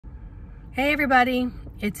Hey everybody,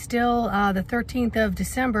 it's still the 13th of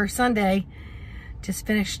December, Sunday. Just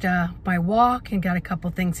finished my walk and got a couple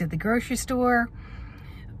things at the grocery store.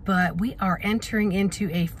 But we are entering into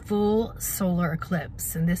a full solar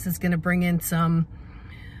eclipse, and this is going to bring in some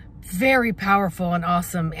very powerful and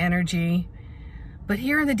awesome energy. But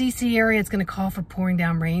here in the DC area, it's going to call for pouring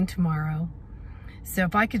down rain tomorrow. So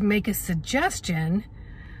if I could make a suggestion,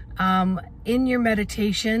 in your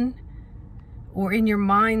meditation or in your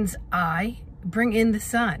mind's eye, bring in the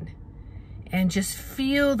sun and just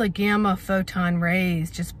feel the gamma photon rays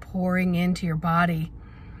just pouring into your body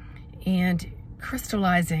and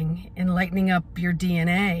crystallizing and lightening up your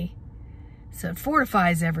DNA. So it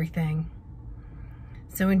fortifies everything.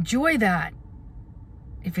 So enjoy that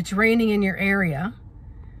if it's raining in your area,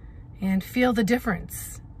 and feel the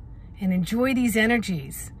difference and enjoy these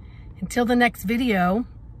energies. Until the next video,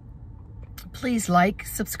 please like,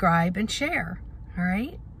 subscribe, and share. All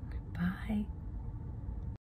right?